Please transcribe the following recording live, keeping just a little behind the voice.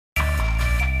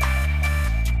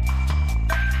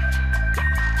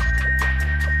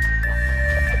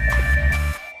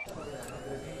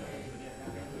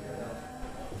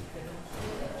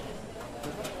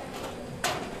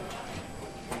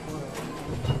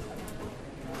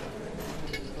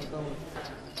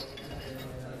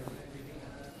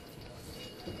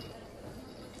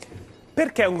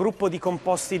Perché un gruppo di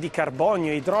composti di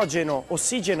carbonio, idrogeno,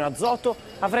 ossigeno e azoto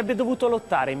avrebbe dovuto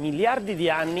lottare miliardi di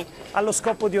anni allo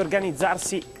scopo di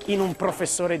organizzarsi in un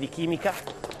professore di chimica?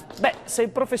 Beh, se il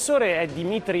professore è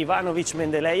Dmitry Ivanovich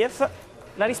Mendeleev,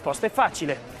 la risposta è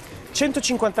facile.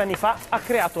 150 anni fa ha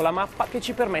creato la mappa che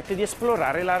ci permette di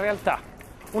esplorare la realtà.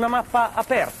 Una mappa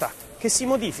aperta, che si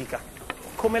modifica,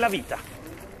 come la vita.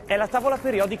 È la tavola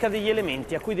periodica degli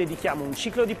elementi a cui dedichiamo un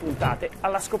ciclo di puntate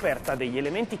alla scoperta degli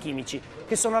elementi chimici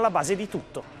che sono alla base di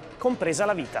tutto, compresa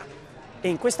la vita. E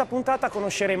in questa puntata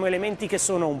conosceremo elementi che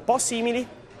sono un po' simili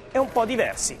e un po'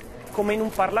 diversi, come in un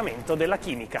Parlamento della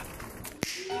chimica.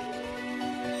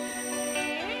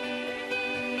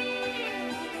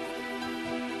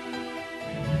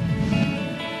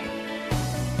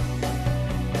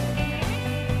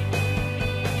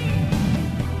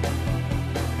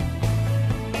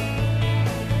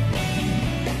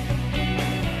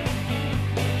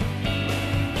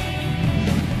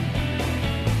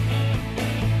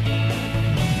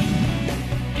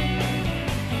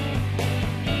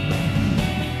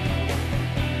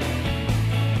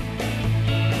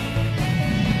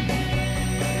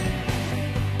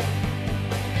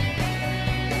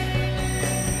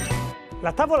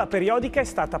 La tavola periodica è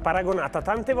stata paragonata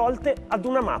tante volte ad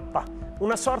una mappa,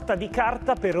 una sorta di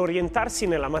carta per orientarsi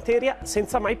nella materia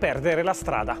senza mai perdere la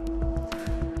strada.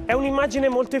 È un'immagine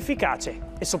molto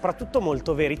efficace e soprattutto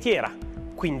molto veritiera,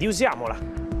 quindi usiamola.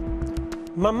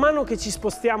 Man mano che ci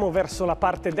spostiamo verso la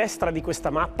parte destra di questa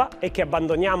mappa e che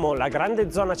abbandoniamo la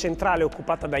grande zona centrale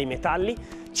occupata dai metalli,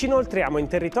 ci inoltriamo in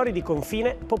territori di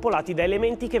confine popolati da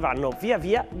elementi che vanno via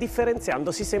via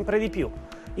differenziandosi sempre di più,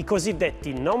 i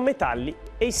cosiddetti non metalli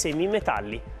e i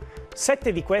semimetalli.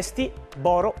 7 di questi,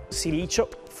 boro, silicio,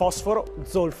 fosforo,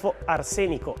 zolfo,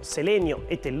 arsenico, selenio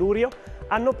e tellurio,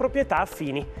 hanno proprietà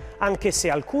affini, anche se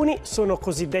alcuni sono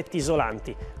cosiddetti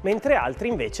isolanti, mentre altri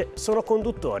invece sono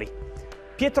conduttori.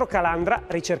 Pietro Calandra,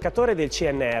 ricercatore del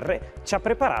CNR, ci ha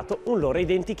preparato un loro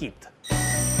identikit.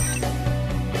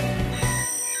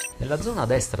 Nella zona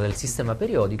destra del sistema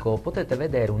periodico potete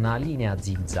vedere una linea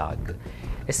zigzag.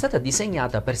 È stata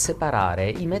disegnata per separare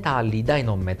i metalli dai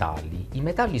non metalli. I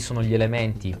metalli sono gli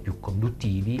elementi più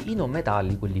conduttivi, i non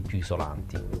metalli quelli più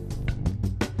isolanti.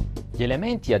 Gli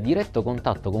elementi a diretto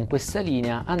contatto con questa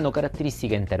linea hanno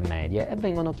caratteristiche intermedie e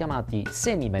vengono chiamati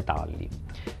semimetalli.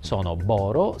 Sono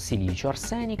boro, silicio,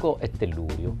 arsenico e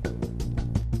tellurio.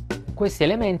 Questi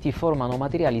elementi formano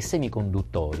materiali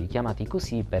semiconduttori, chiamati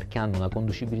così perché hanno una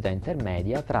conducibilità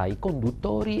intermedia tra i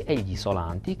conduttori e gli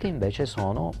isolanti, che invece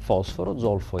sono fosforo,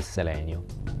 zolfo e selenio.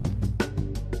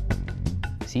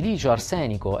 Silicio,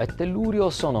 arsenico e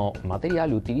tellurio sono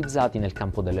materiali utilizzati nel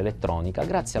campo dell'elettronica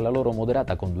grazie alla loro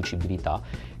moderata conducibilità,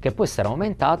 che può essere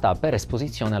aumentata per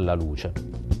esposizione alla luce.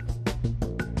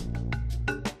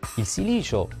 Il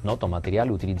silicio, noto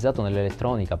materiale utilizzato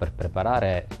nell'elettronica per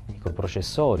preparare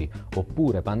microprocessori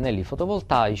oppure pannelli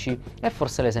fotovoltaici, è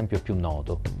forse l'esempio più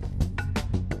noto.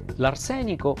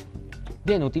 L'arsenico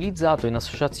viene utilizzato in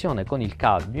associazione con il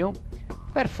cadmio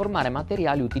per formare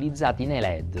materiali utilizzati nei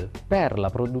LED per la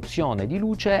produzione di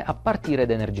luce a partire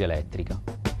da energia elettrica.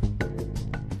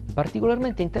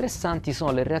 Particolarmente interessanti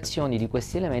sono le reazioni di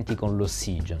questi elementi con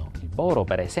l'ossigeno. Il boro,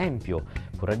 per esempio,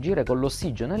 può reagire con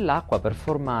l'ossigeno e l'acqua per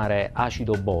formare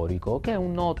acido borico, che è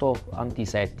un noto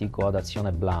antisettico ad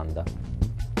azione blanda.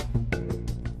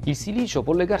 Il silicio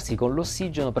può legarsi con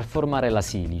l'ossigeno per formare la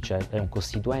silice, è un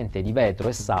costituente di vetro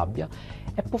e sabbia,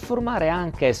 e può formare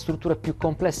anche strutture più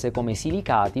complesse come i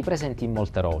silicati presenti in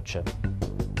molte rocce.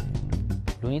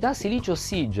 L'unità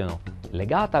silicio-ossigeno,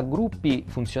 legata a gruppi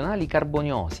funzionali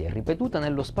carboniosi e ripetuta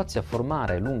nello spazio a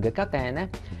formare lunghe catene,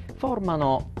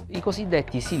 formano i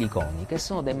cosiddetti siliconi, che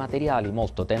sono dei materiali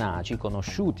molto tenaci,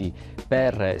 conosciuti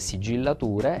per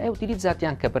sigillature e utilizzati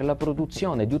anche per la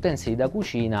produzione di utensili da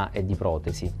cucina e di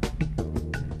protesi.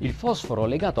 Il fosforo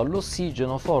legato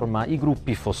all'ossigeno forma i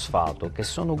gruppi fosfato, che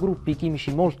sono gruppi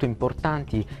chimici molto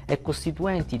importanti e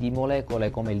costituenti di molecole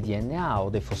come il DNA o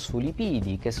dei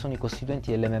fosfolipidi, che sono i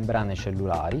costituenti delle membrane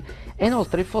cellulari, e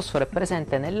inoltre il fosforo è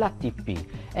presente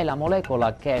nell'ATP, è la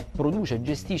molecola che produce e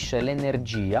gestisce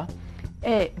l'energia,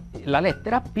 e la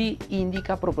lettera P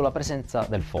indica proprio la presenza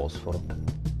del fosforo.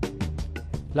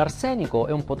 L'arsenico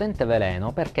è un potente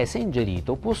veleno perché, se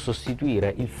ingerito, può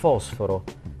sostituire il fosforo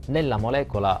nella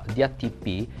molecola di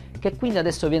ATP, che quindi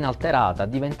adesso viene alterata,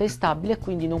 diventa instabile e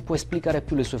quindi non può esplicare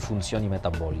più le sue funzioni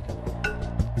metaboliche.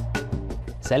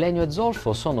 Selenio e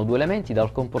zolfo sono due elementi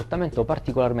dal comportamento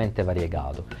particolarmente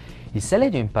variegato. Il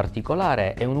selenio in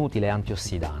particolare è un utile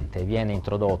antiossidante, viene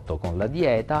introdotto con la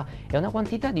dieta e una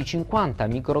quantità di 50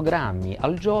 microgrammi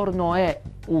al giorno è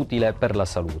utile per la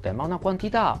salute, ma una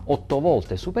quantità 8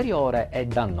 volte superiore è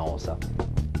dannosa.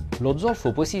 Lo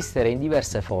zolfo può esistere in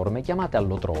diverse forme chiamate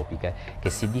allotropiche,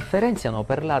 che si differenziano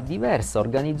per la diversa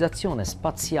organizzazione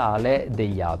spaziale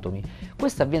degli atomi.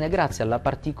 Questo avviene grazie alla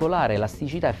particolare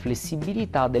elasticità e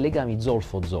flessibilità dei legami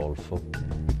zolfo-zolfo.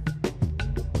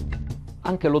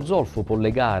 Anche lo zolfo può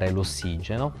legare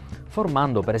l'ossigeno,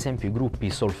 formando per esempio i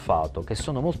gruppi solfato, che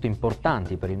sono molto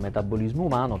importanti per il metabolismo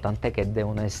umano, tant'è che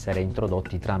devono essere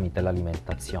introdotti tramite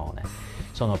l'alimentazione.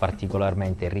 Sono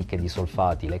particolarmente ricche di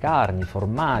solfati le carni, i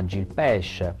formaggi, il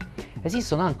pesce.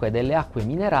 Esistono anche delle acque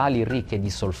minerali ricche di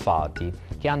solfati,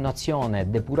 che hanno azione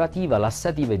depurativa,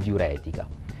 lassativa e diuretica.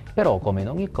 Però, come in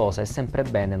ogni cosa, è sempre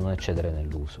bene non eccedere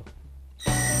nell'uso.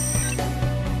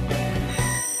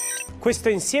 Questo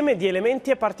insieme di elementi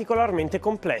è particolarmente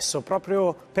complesso,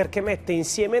 proprio perché mette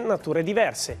insieme nature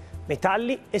diverse,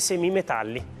 metalli e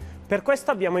semimetalli. Per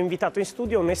questo abbiamo invitato in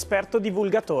studio un esperto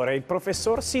divulgatore, il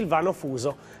professor Silvano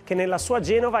Fuso, che nella sua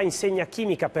Genova insegna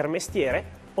chimica per mestiere,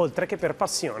 oltre che per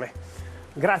passione.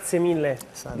 Grazie mille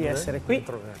di essere qui,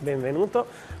 benvenuto.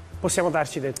 Possiamo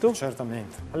darci del tu?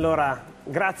 Certamente. Allora,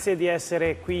 grazie di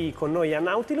essere qui con noi a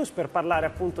Nautilus per parlare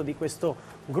appunto di questo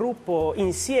gruppo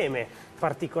insieme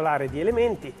particolare di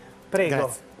elementi. Prego,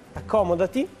 Grazie.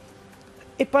 accomodati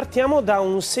e partiamo da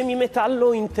un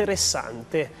semimetallo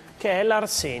interessante che è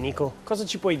l'arsenico. Cosa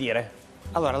ci puoi dire?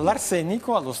 Allora,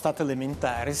 l'arsenico allo stato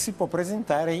elementare si può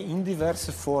presentare in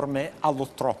diverse forme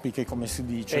allotropiche, come si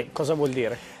dice. Cosa vuol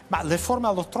dire? Ma le forme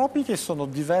allotropiche sono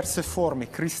diverse forme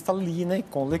cristalline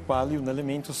con le quali un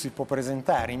elemento si può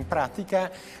presentare. In pratica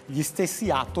gli stessi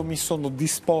atomi sono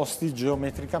disposti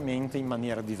geometricamente in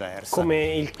maniera diversa.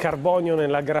 Come il carbonio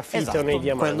nella grafite o nei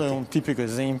diamanti. Quello è un tipico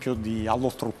esempio di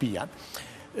allotropia.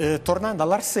 Tornando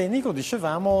all'arsenico,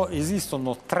 dicevamo,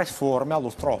 esistono tre forme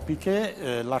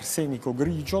allotropiche, l'arsenico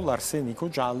grigio, l'arsenico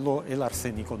giallo e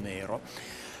l'arsenico nero.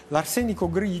 L'arsenico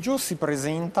grigio si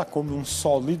presenta come un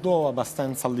solido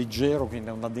abbastanza leggero, quindi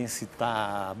ha una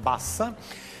densità bassa,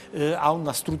 ha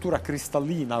una struttura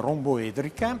cristallina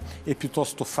romboedrica, è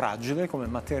piuttosto fragile come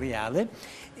materiale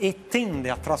e tende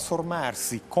a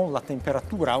trasformarsi con la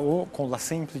temperatura o con la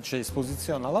semplice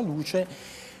esposizione alla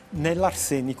luce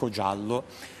nell'arsenico giallo,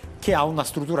 che ha una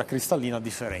struttura cristallina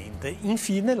differente.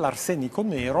 Infine l'arsenico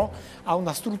nero ha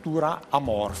una struttura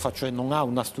amorfa, cioè non ha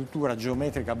una struttura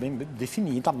geometrica ben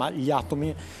definita, ma gli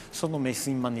atomi sono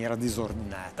messi in maniera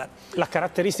disordinata. La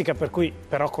caratteristica per cui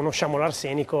però conosciamo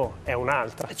l'arsenico è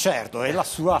un'altra. Certo, è la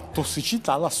sua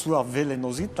tossicità, la sua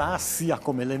velenosità, sia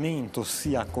come elemento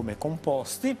sia come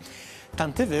composti.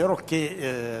 Tant'è vero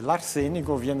che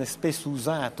l'arsenico viene spesso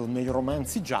usato nei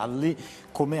romanzi gialli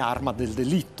come arma del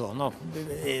delitto, no?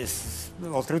 E,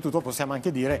 oltretutto possiamo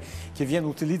anche dire che viene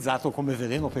utilizzato come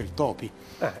veleno per i topi.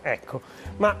 Ecco,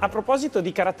 ma a proposito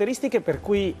di caratteristiche per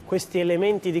cui questi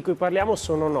elementi di cui parliamo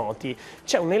sono noti,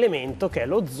 c'è un elemento che è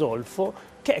lo zolfo,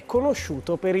 che è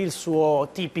conosciuto per il suo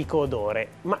tipico odore.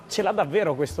 Ma ce l'ha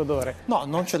davvero questo odore? No,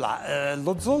 non ce l'ha.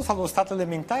 Lo zolfo allo stato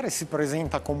elementare si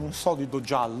presenta come un solido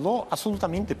giallo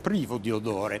assolutamente privo di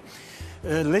odore.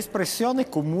 L'espressione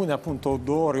comune, appunto,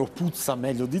 odore o puzza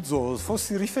meglio di zolfo,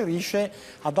 si riferisce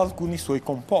ad alcuni suoi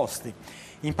composti.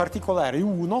 In particolare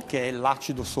uno, che è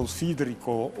l'acido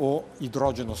solfidrico o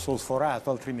idrogeno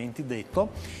solforato, altrimenti detto,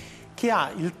 che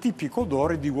ha il tipico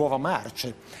odore di uova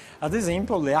marce. Ad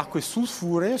esempio, le acque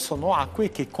sulfuree sono acque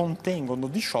che contengono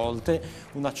disciolte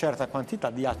una certa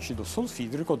quantità di acido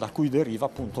solfidrico, da cui deriva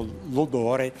appunto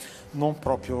l'odore non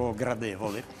proprio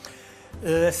gradevole.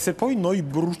 Se poi noi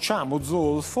bruciamo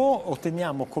zolfo,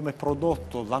 otteniamo come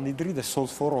prodotto l'anidride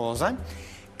solforosa,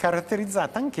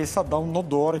 caratterizzata anch'essa da un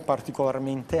odore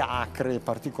particolarmente acre,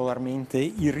 particolarmente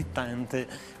irritante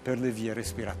per le vie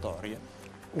respiratorie.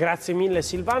 Grazie mille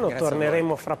Silvano, Grazie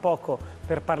torneremo fra poco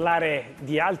per parlare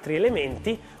di altri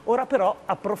elementi, ora però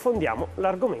approfondiamo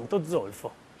l'argomento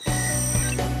zolfo.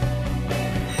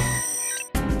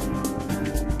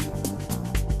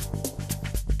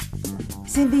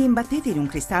 Se vi imbattete in un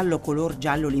cristallo color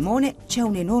giallo limone, c'è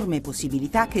un'enorme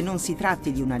possibilità che non si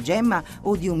tratti di una gemma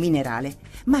o di un minerale,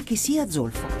 ma che sia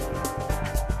zolfo.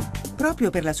 Proprio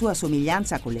per la sua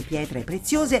somiglianza con le pietre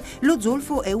preziose, lo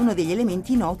zolfo è uno degli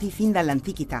elementi noti fin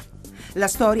dall'antichità. La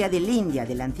storia dell'India,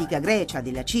 dell'antica Grecia,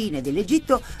 della Cina e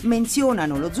dell'Egitto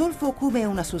menzionano lo zolfo come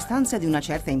una sostanza di una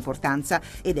certa importanza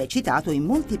ed è citato in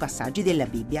molti passaggi della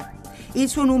Bibbia. Il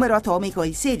suo numero atomico è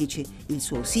il 16, il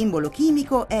suo simbolo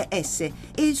chimico è S e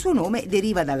il suo nome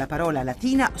deriva dalla parola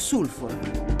latina sulfur.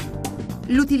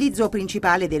 L'utilizzo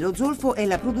principale dello zolfo è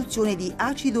la produzione di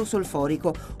acido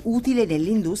solforico, utile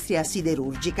nell'industria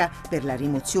siderurgica per la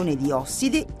rimozione di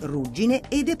ossidi, ruggine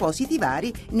e depositi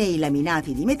vari nei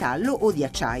laminati di metallo o di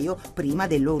acciaio, prima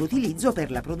del loro utilizzo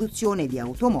per la produzione di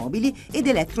automobili ed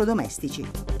elettrodomestici.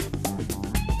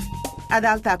 Ad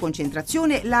alta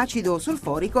concentrazione l'acido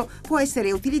solforico può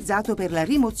essere utilizzato per la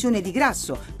rimozione di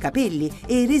grasso, capelli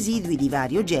e residui di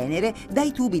vario genere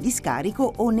dai tubi di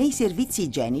scarico o nei servizi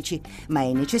igienici, ma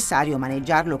è necessario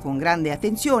maneggiarlo con grande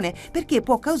attenzione perché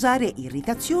può causare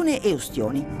irritazione e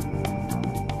ustioni.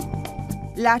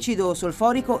 L'acido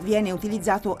solforico viene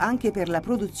utilizzato anche per la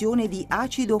produzione di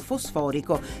acido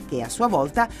fosforico, che a sua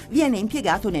volta viene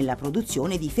impiegato nella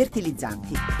produzione di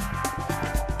fertilizzanti.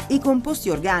 I composti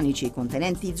organici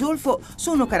contenenti zolfo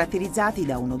sono caratterizzati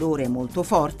da un odore molto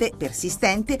forte,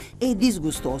 persistente e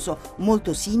disgustoso,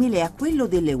 molto simile a quello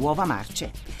delle uova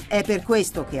marce. È per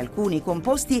questo che alcuni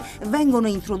composti vengono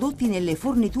introdotti nelle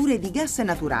forniture di gas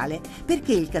naturale,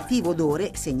 perché il cattivo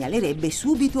odore segnalerebbe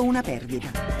subito una perdita.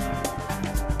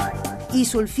 I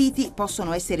solfiti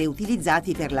possono essere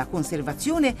utilizzati per la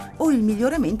conservazione o il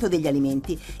miglioramento degli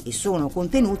alimenti e sono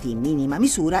contenuti in minima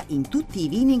misura in tutti i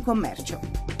vini in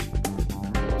commercio.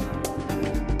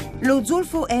 Lo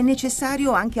zolfo è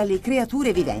necessario anche alle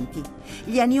creature viventi.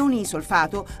 Gli anioni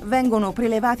solfato vengono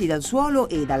prelevati dal suolo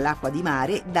e dall'acqua di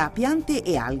mare da piante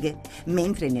e alghe,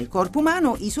 mentre nel corpo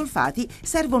umano i solfati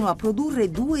servono a produrre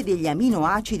 2 degli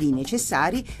aminoacidi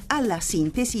necessari alla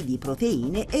sintesi di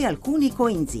proteine e alcuni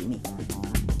coenzimi.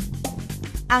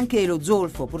 Anche lo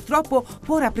zolfo, purtroppo,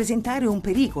 può rappresentare un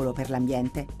pericolo per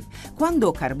l'ambiente.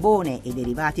 Quando carbone e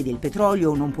derivati del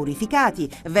petrolio non purificati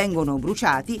vengono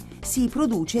bruciati, si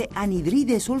produce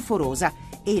anidride solforosa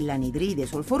e l'anidride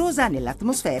solforosa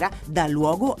nell'atmosfera dà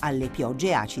luogo alle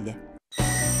piogge acide.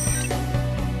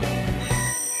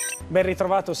 Ben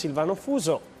ritrovato Silvano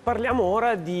Fuso. Parliamo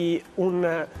ora di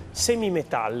un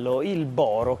semimetallo, il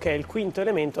boro, che è il quinto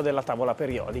elemento della tavola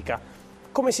periodica.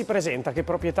 Come si presenta? Che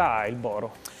proprietà ha il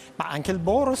boro? Ma anche il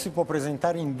boro si può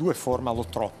presentare in 2 forme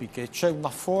allotropiche. C'è una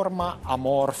forma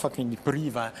amorfa, quindi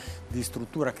priva di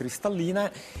struttura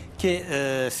cristallina,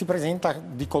 che si presenta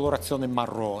di colorazione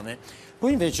marrone.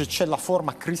 Poi invece c'è la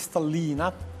forma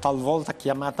cristallina, talvolta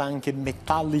chiamata anche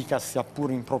metallica, sia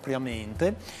pure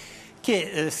impropriamente,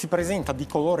 che si presenta di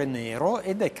colore nero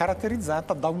ed è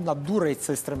caratterizzata da una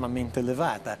durezza estremamente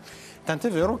elevata.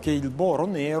 Tant'è vero che il boro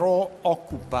nero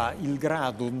occupa il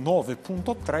grado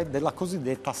 9.3 della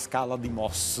cosiddetta scala di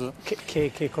Mohs.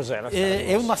 Che cos'è la scala di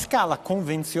Mohs? È una scala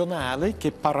convenzionale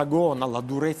che paragona la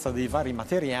durezza dei vari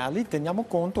materiali. Teniamo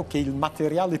conto che il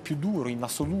materiale più duro in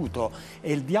assoluto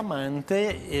è il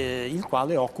diamante, il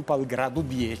quale occupa il grado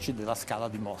 10 della scala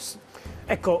di Mohs.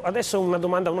 Ecco, adesso una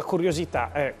domanda, una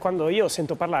curiosità. Quando io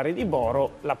sento parlare di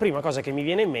boro, la prima cosa che mi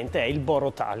viene in mente è il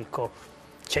borotalco.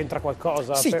 C'entra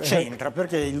qualcosa? Sì, c'entra,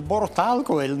 perché il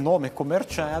borotalco è il nome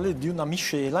commerciale di una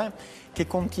miscela che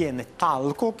contiene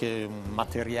talco, che è un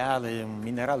materiale, un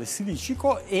minerale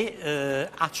silicico, e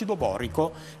acido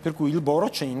borico, per cui il boro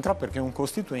c'entra perché è un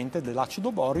costituente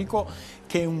dell'acido borico,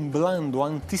 che è un blando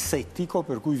antisettico,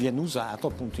 per cui viene usato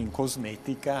appunto in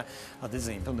cosmetica, ad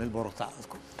esempio nel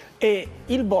borotalco. E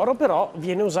il boro però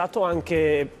viene usato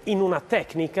anche in una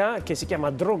tecnica che si chiama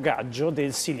drogaggio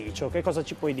del silicio. Che cosa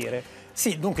ci puoi dire?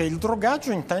 Sì, dunque il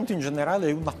drogaggio intanto in generale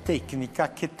è una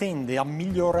tecnica che tende a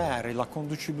migliorare la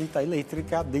conducibilità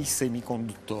elettrica dei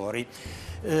semiconduttori.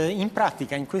 In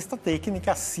pratica in questa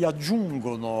tecnica si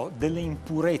aggiungono delle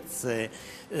impurezze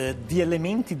di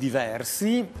elementi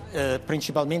diversi,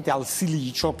 principalmente al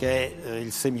silicio, che è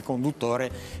il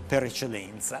semiconduttore per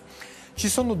eccellenza. Ci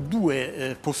sono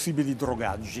 2 possibili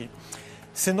drogaggi.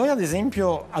 Se noi ad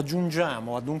esempio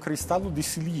aggiungiamo ad un cristallo di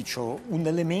silicio un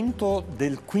elemento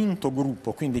del quinto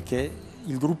gruppo, quindi che è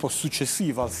il gruppo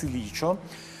successivo al silicio,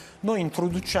 noi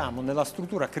introduciamo nella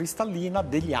struttura cristallina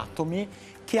degli atomi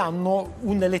che hanno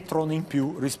un elettrone in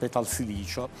più rispetto al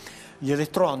silicio. Gli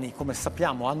elettroni, come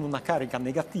sappiamo, hanno una carica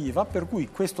negativa, per cui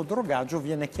questo drogaggio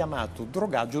viene chiamato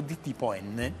drogaggio di tipo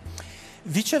N.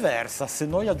 Viceversa, se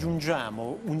noi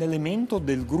aggiungiamo un elemento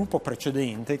del gruppo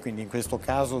precedente, quindi in questo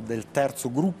caso del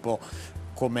terzo gruppo,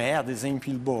 come è ad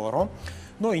esempio il boro,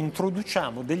 noi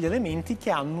introduciamo degli elementi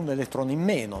che hanno un elettrone in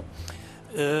meno.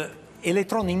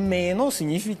 Elettrone in meno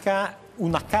significa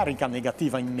una carica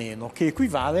negativa in meno, che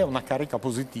equivale a una carica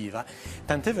positiva.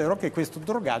 Tant'è vero che questo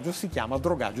drogaggio si chiama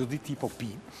drogaggio di tipo P.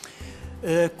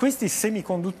 Questi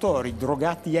semiconduttori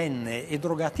drogati N e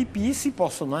drogati P si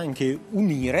possono anche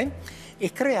unire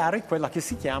e creare quella che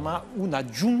si chiama una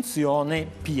giunzione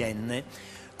PN.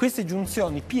 Queste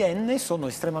giunzioni PN sono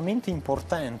estremamente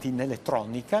importanti in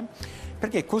elettronica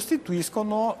perché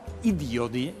costituiscono i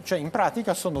diodi, cioè in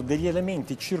pratica sono degli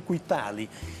elementi circuitali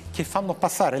che fanno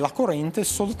passare la corrente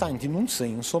soltanto in un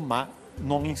senso ma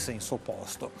non in senso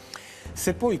opposto.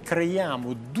 Se poi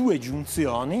creiamo due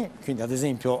giunzioni, quindi ad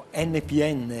esempio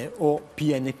NPN o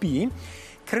PNP,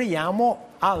 creiamo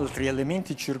altri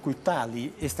elementi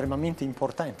circuitali estremamente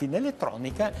importanti in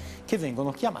elettronica che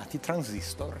vengono chiamati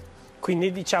transistor.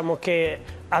 Quindi diciamo che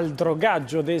al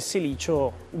drogaggio del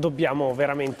silicio dobbiamo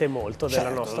veramente molto della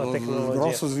nostra tecnologia. Il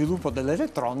grosso sviluppo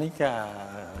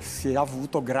dell'elettronica si è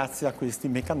avuto grazie a questi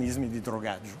meccanismi di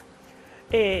drogaggio.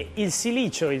 E il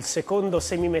silicio, il secondo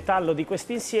semimetallo di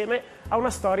questo insieme, ha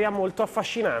una storia molto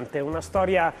affascinante, una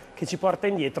storia che ci porta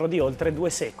indietro di oltre 2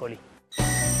 secoli.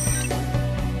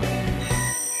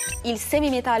 Il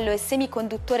semimetallo e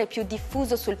semiconduttore più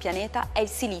diffuso sul pianeta è il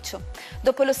silicio.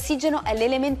 Dopo l'ossigeno è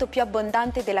l'elemento più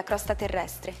abbondante della crosta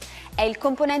terrestre. È il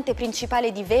componente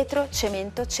principale di vetro,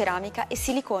 cemento, ceramica e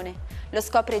silicone. Lo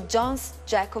scopre Jöns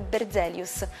Jacob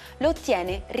Berzelius. Lo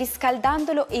ottiene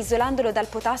riscaldandolo e isolandolo dal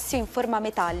potassio in forma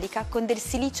metallica con del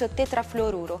silicio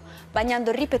tetrafluoruro,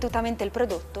 bagnando ripetutamente il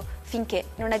prodotto finché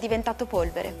non è diventato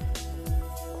polvere.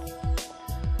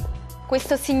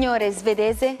 Questo signore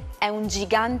svedese è un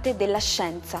gigante della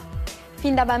scienza.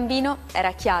 Fin da bambino,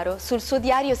 era chiaro, sul suo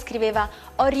diario scriveva: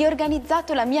 «Ho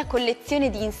riorganizzato la mia collezione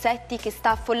di insetti che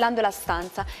sta affollando la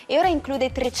stanza e ora include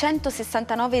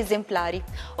 369 esemplari».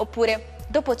 Oppure: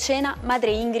 «Dopo cena,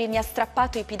 madre Ingrid mi ha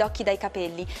strappato i pidocchi dai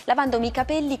capelli, lavandomi i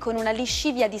capelli con una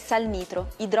liscivia di sal nitro,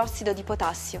 idrossido di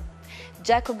potassio».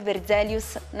 Jacob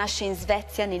Berzelius nasce in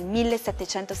Svezia nel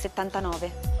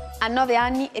 1779. A 9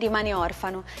 anni rimane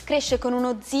orfano, cresce con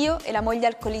uno zio e la moglie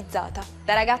alcolizzata.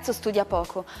 Da ragazzo studia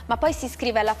poco, ma poi si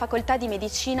iscrive alla facoltà di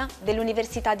medicina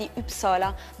dell'Università di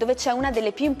Uppsala, dove c'è una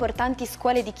delle più importanti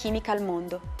scuole di chimica al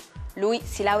mondo. Lui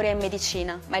si laurea in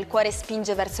medicina, ma il cuore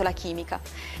spinge verso la chimica.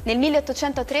 Nel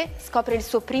 1803 scopre il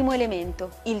suo primo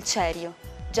elemento, il cerio.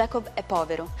 Jacob è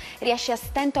povero, riesce a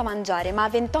stento a mangiare, ma a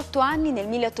 28 anni, nel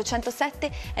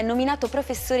 1807, è nominato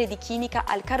professore di chimica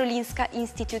al Karolinska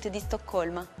Institute di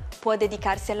Stoccolma. Può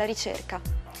dedicarsi alla ricerca.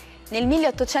 Nel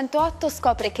 1808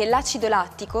 scopre che l'acido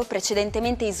lattico,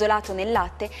 precedentemente isolato nel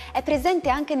latte, è presente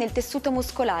anche nel tessuto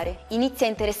muscolare. Inizia a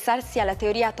interessarsi alla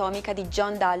teoria atomica di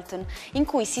John Dalton, in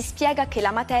cui si spiega che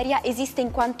la materia esiste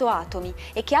in quanto atomi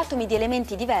e che atomi di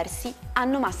elementi diversi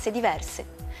hanno masse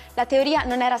diverse. La teoria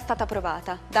non era stata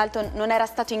provata, Dalton non era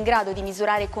stato in grado di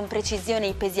misurare con precisione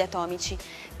i pesi atomici.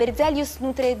 Berzelius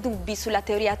nutre dubbi sulla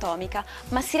teoria atomica,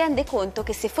 ma si rende conto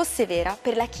che se fosse vera,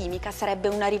 per la chimica sarebbe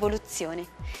una rivoluzione.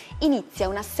 Inizia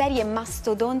una serie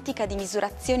mastodontica di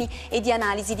misurazioni e di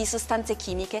analisi di sostanze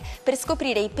chimiche per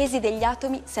scoprire i pesi degli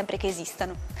atomi sempre che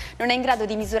esistano. Non è in grado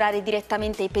di misurare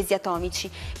direttamente i pesi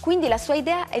atomici, quindi la sua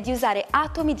idea è di usare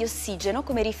atomi di ossigeno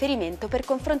come riferimento per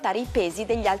confrontare i pesi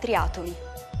degli altri atomi.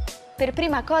 Per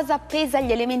prima cosa pesa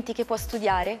gli elementi che può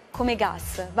studiare come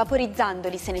gas,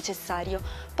 vaporizzandoli se necessario.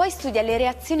 Poi studia le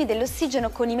reazioni dell'ossigeno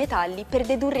con i metalli per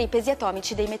dedurre i pesi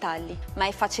atomici dei metalli. Ma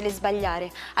è facile sbagliare.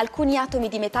 Alcuni atomi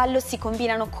di metallo si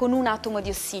combinano con un atomo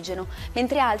di ossigeno,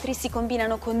 mentre altri si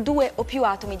combinano con 2 o più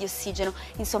atomi di ossigeno.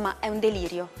 Insomma, è un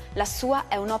delirio. La sua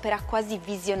è un'opera quasi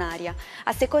visionaria.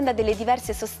 A seconda delle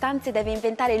diverse sostanze deve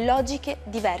inventare logiche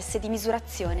diverse di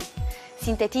misurazione.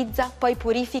 Sintetizza, poi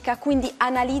purifica, quindi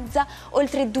analizza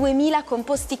oltre 2000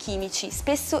 composti chimici,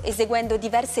 spesso eseguendo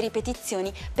diverse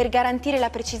ripetizioni per garantire la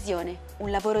precisione,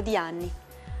 un lavoro di anni.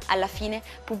 Alla fine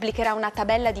pubblicherà una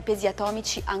tabella di pesi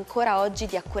atomici ancora oggi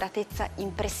di accuratezza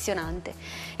impressionante.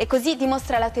 E così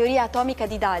dimostra la teoria atomica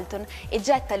di Dalton e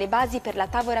getta le basi per la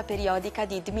tavola periodica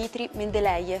di Dmitri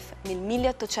Mendeleev nel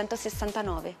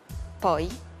 1869. Poi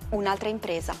un'altra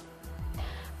impresa.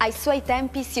 Ai suoi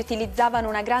tempi si utilizzavano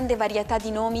una grande varietà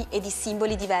di nomi e di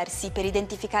simboli diversi per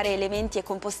identificare elementi e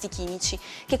composti chimici,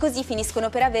 che così finiscono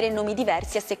per avere nomi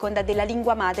diversi a seconda della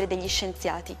lingua madre degli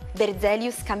scienziati.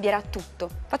 Berzelius cambierà tutto.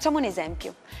 Facciamo un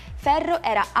esempio. Ferro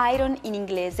era iron in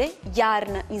inglese,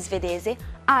 yarn in svedese,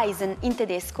 Eisen in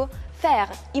tedesco, fer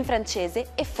in francese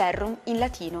e ferrum in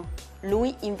latino.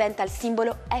 Lui inventa il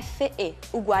simbolo Fe,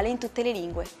 uguale in tutte le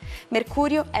lingue.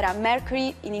 Mercurio era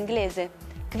mercury in inglese,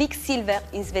 Quicksilver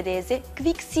in svedese,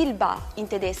 Quicksilba in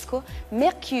tedesco,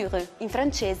 Mercure in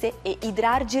francese e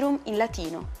Hydrargyrum in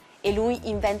latino. E lui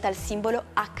inventa il simbolo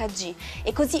Hg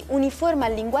e così uniforma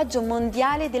il linguaggio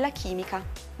mondiale della chimica.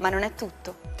 Ma non è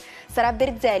tutto. Sarà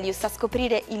Berzelius a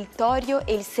scoprire il torio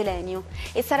e il selenio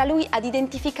e sarà lui ad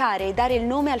identificare e dare il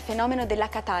nome al fenomeno della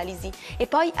catalisi e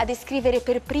poi a descrivere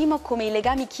per primo come i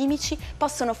legami chimici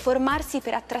possono formarsi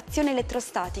per attrazione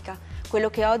elettrostatica, quello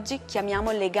che oggi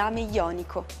chiamiamo legame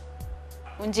ionico.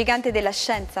 Un gigante della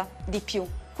scienza? Di più,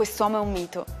 quest'uomo è un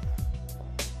mito.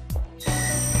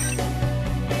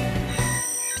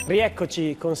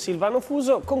 Rieccoci con Silvano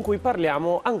Fuso, con cui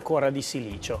parliamo ancora di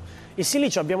silicio. Il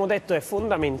silicio, abbiamo detto, è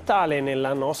fondamentale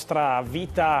nella nostra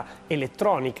vita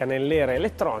elettronica, nell'era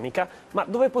elettronica, ma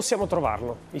dove possiamo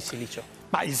trovarlo, il silicio?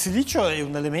 Ma il silicio è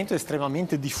un elemento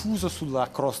estremamente diffuso sulla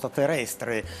crosta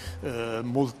terrestre.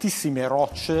 Moltissime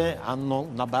rocce hanno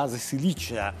una base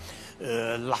silicea.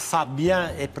 La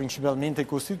sabbia è principalmente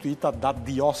costituita da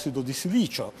diossido di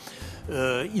silicio.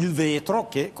 Il vetro,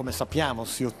 che come sappiamo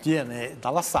si ottiene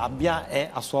dalla sabbia, è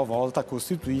a sua volta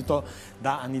costituito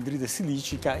da anidride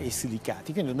silicica e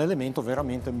silicati, quindi è un elemento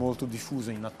veramente molto diffuso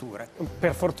in natura.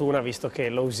 Per fortuna, visto che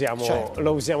lo usiamo, certo,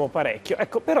 lo usiamo parecchio.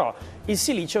 Ecco, però il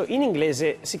silicio in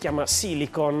inglese si chiama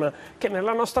silicon, che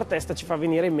nella nostra testa ci fa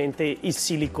venire in mente il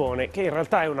silicone, che in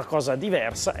realtà è una cosa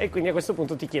diversa, e quindi a questo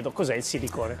punto ti chiedo cos'è il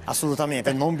silicone.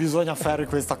 Assolutamente, non bisogna fare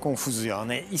questa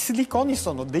confusione. I siliconi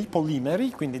sono dei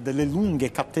polimeri, quindi delle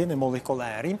lunghe catene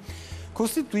molecolari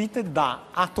costituite da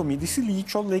atomi di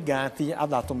silicio legati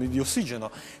ad atomi di ossigeno.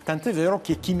 Tant'è vero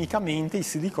che chimicamente i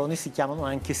siliconi si chiamano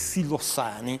anche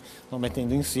silossani,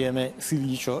 mettendo insieme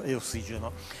silicio e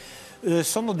ossigeno.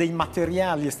 Sono dei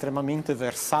materiali estremamente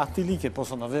versatili che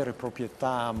possono avere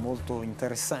proprietà molto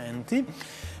interessanti.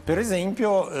 Per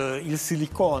esempio il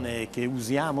silicone che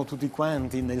usiamo tutti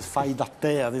quanti nel fai da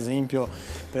te, ad esempio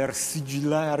per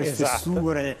sigillare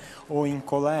fessure o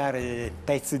incollare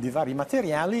pezzi di vari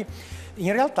materiali,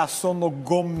 in realtà sono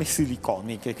gomme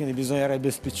siliconiche, quindi bisognerebbe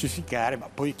specificare, ma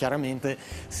poi chiaramente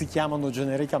si chiamano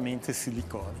genericamente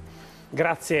siliconi.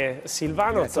 Grazie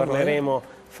Silvano, Grazie,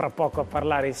 torneremo fra poco a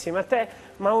parlare insieme a te,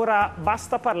 ma ora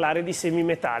basta parlare di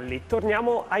semimetalli.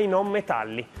 Torniamo ai non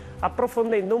metalli,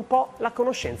 approfondendo un po' la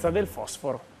conoscenza del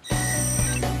fosforo.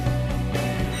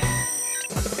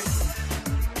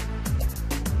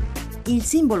 Il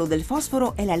simbolo del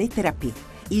fosforo è la lettera P.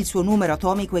 Il suo numero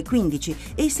atomico è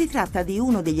 15 e si tratta di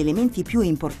uno degli elementi più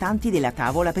importanti della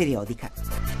tavola periodica.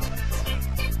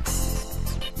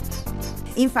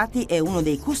 Infatti è uno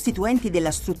dei costituenti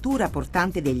della struttura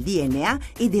portante del DNA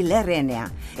e dell'RNA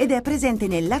ed è presente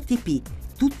nell'ATP,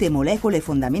 tutte molecole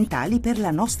fondamentali per la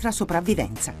nostra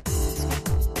sopravvivenza.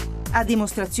 A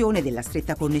dimostrazione della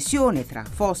stretta connessione tra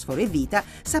fosforo e vita,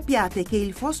 sappiate che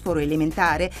il fosforo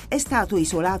elementare è stato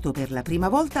isolato per la prima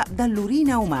volta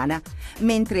dall'urina umana,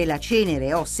 mentre la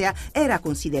cenere ossea era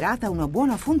considerata una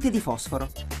buona fonte di fosforo.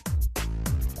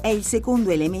 È il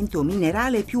secondo elemento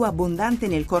minerale più abbondante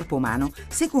nel corpo umano,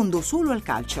 secondo solo al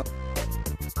calcio.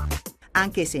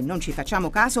 Anche se non ci facciamo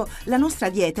caso, la nostra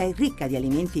dieta è ricca di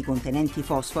alimenti contenenti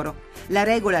fosforo. La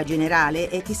regola generale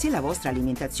è che se la vostra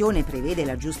alimentazione prevede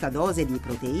la giusta dose di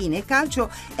proteine e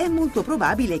calcio, è molto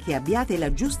probabile che abbiate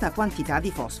la giusta quantità di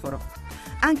fosforo.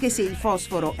 Anche se il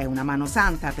fosforo è una mano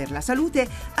santa per la salute,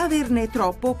 averne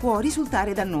troppo può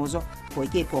risultare dannoso,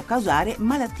 poiché può causare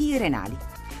malattie renali.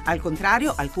 Al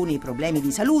contrario, alcuni problemi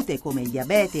di salute come il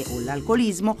diabete o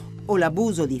l'alcolismo o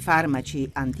l'abuso di farmaci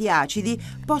antiacidi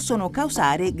possono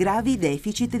causare gravi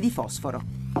deficit di fosforo.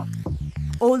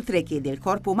 Oltre che del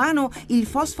corpo umano, il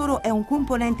fosforo è un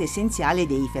componente essenziale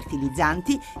dei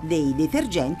fertilizzanti, dei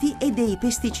detergenti e dei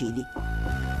pesticidi.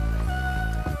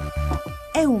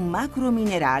 È un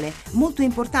macrominerale molto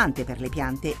importante per le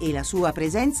piante e la sua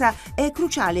presenza è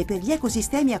cruciale per gli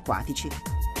ecosistemi acquatici.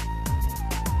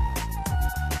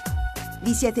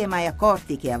 Vi siete mai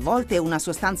accorti che a volte una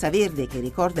sostanza verde che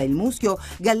ricorda il muschio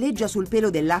galleggia sul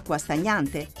pelo dell'acqua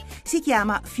stagnante? Si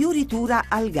chiama fioritura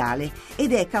algale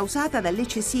ed è causata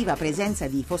dall'eccessiva presenza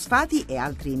di fosfati e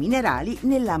altri minerali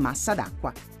nella massa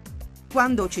d'acqua.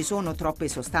 Quando ci sono troppe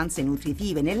sostanze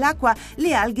nutritive nell'acqua,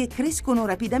 le alghe crescono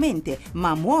rapidamente,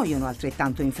 ma muoiono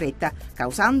altrettanto in fretta,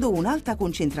 causando un'alta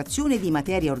concentrazione di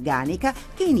materia organica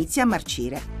che inizia a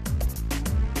marcire.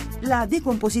 La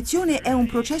decomposizione è un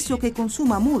processo che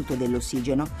consuma molto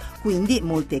dell'ossigeno, quindi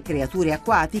molte creature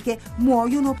acquatiche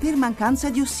muoiono per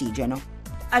mancanza di ossigeno.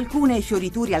 Alcune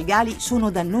fioriture algali sono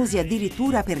dannosi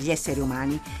addirittura per gli esseri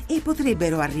umani e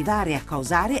potrebbero arrivare a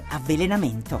causare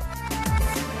avvelenamento.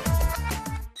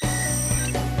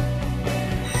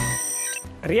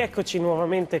 Rieccoci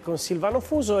nuovamente con Silvano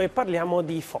Fuso e parliamo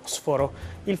di fosforo.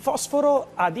 Il fosforo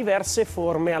ha diverse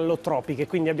forme allotropiche,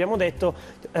 quindi abbiamo detto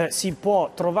si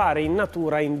può trovare in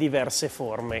natura in diverse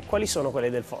forme. Quali sono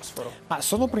quelle del fosforo?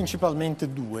 Sono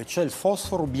principalmente due, c'è il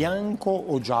fosforo bianco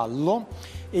o giallo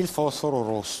e il fosforo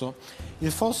rosso.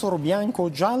 Il fosforo bianco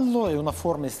o giallo è una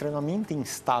forma estremamente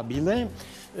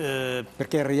instabile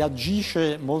perché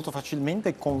reagisce molto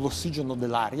facilmente con l'ossigeno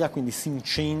dell'aria, quindi si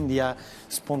incendia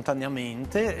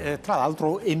spontaneamente, tra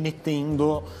l'altro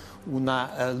emettendo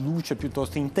una luce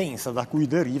piuttosto intensa, da cui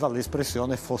deriva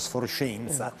l'espressione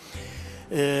fosforescenza.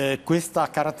 Questa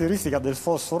caratteristica del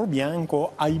fosforo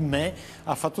bianco, ahimè,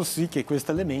 ha fatto sì che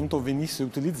questo elemento venisse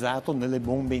utilizzato nelle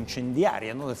bombe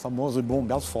incendiarie, no? Le famose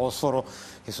bombe al fosforo,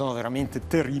 che sono veramente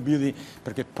terribili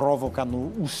perché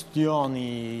provocano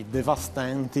ustioni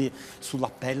devastanti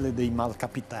sulla pelle dei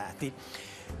malcapitati.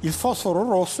 Il fosforo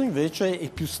rosso invece è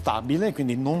più stabile,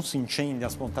 quindi non si incendia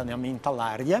spontaneamente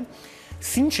all'aria,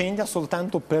 si incendia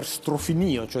soltanto per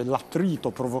strofinio, cioè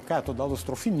l'attrito provocato dallo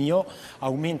strofinio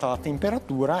aumenta la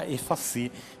temperatura e fa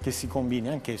sì che si combini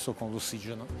anch'esso con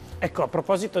l'ossigeno. Ecco, a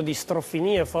proposito di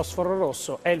strofinio e fosforo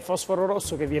rosso, è il fosforo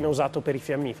rosso che viene usato per i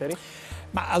fiammiferi?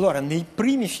 Ma allora, nei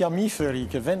primi fiammiferi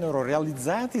che vennero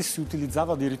realizzati si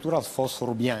utilizzava addirittura il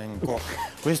fosforo bianco.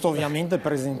 Questo ovviamente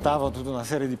presentava tutta una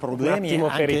serie di problemi,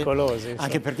 pericolosi,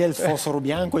 anche perché il fosforo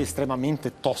bianco è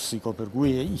estremamente tossico, per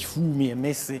cui i fumi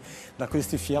emessi da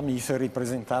questi fiammiferi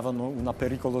presentavano una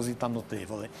pericolosità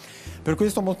notevole. Per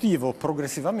questo motivo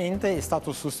progressivamente è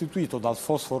stato sostituito dal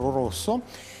fosforo rosso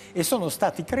e sono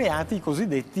stati creati i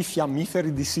cosiddetti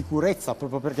fiammiferi di sicurezza,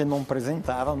 proprio perché non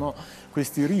presentavano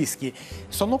questi rischi.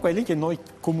 Sono quelli che noi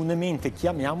comunemente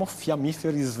chiamiamo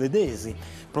fiammiferi svedesi,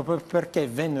 proprio perché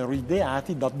vennero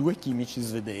ideati da due chimici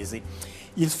svedesi.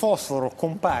 Il fosforo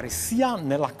compare sia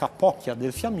nella capocchia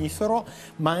del fiammifero,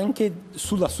 ma anche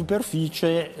sulla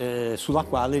superficie sulla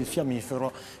quale il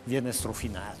fiammifero viene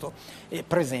strofinato, e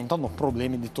presentano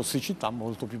problemi di tossicità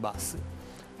molto più bassi.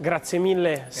 Grazie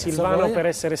mille Silvano per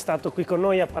essere stato qui con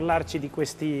noi a parlarci di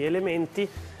questi elementi.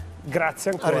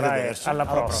 Grazie ancora e alla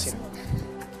prossima.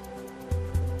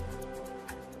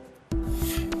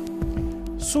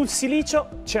 Sul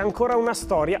silicio c'è ancora una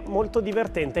storia molto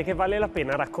divertente che vale la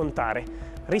pena raccontare.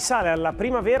 Risale alla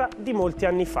primavera di molti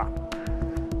anni fa.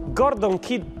 Gordon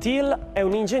Kidd Till è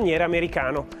un ingegnere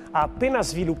americano. Ha appena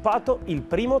sviluppato il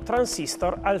primo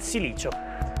transistor al silicio.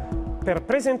 Per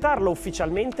presentarlo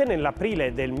ufficialmente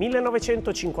nell'aprile del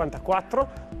 1954,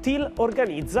 Till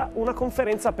organizza una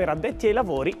conferenza per addetti ai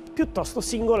lavori piuttosto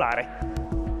singolare.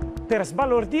 Per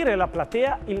sbalordire la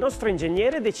platea, il nostro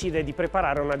ingegnere decide di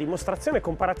preparare una dimostrazione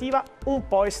comparativa un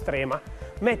po' estrema.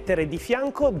 Mettere di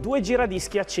fianco due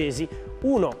giradischi accesi,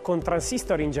 uno con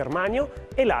transistor in germanio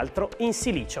e l'altro in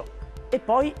silicio, e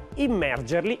poi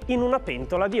immergerli in una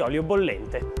pentola di olio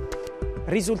bollente.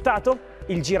 Risultato?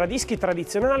 Il giradischi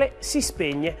tradizionale si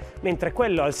spegne, mentre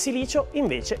quello al silicio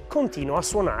invece continua a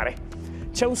suonare.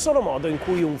 C'è un solo modo in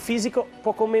cui un fisico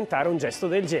può commentare un gesto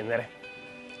del genere.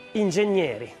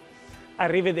 Ingegneri,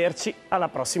 arrivederci alla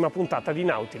prossima puntata di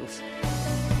Nautilus.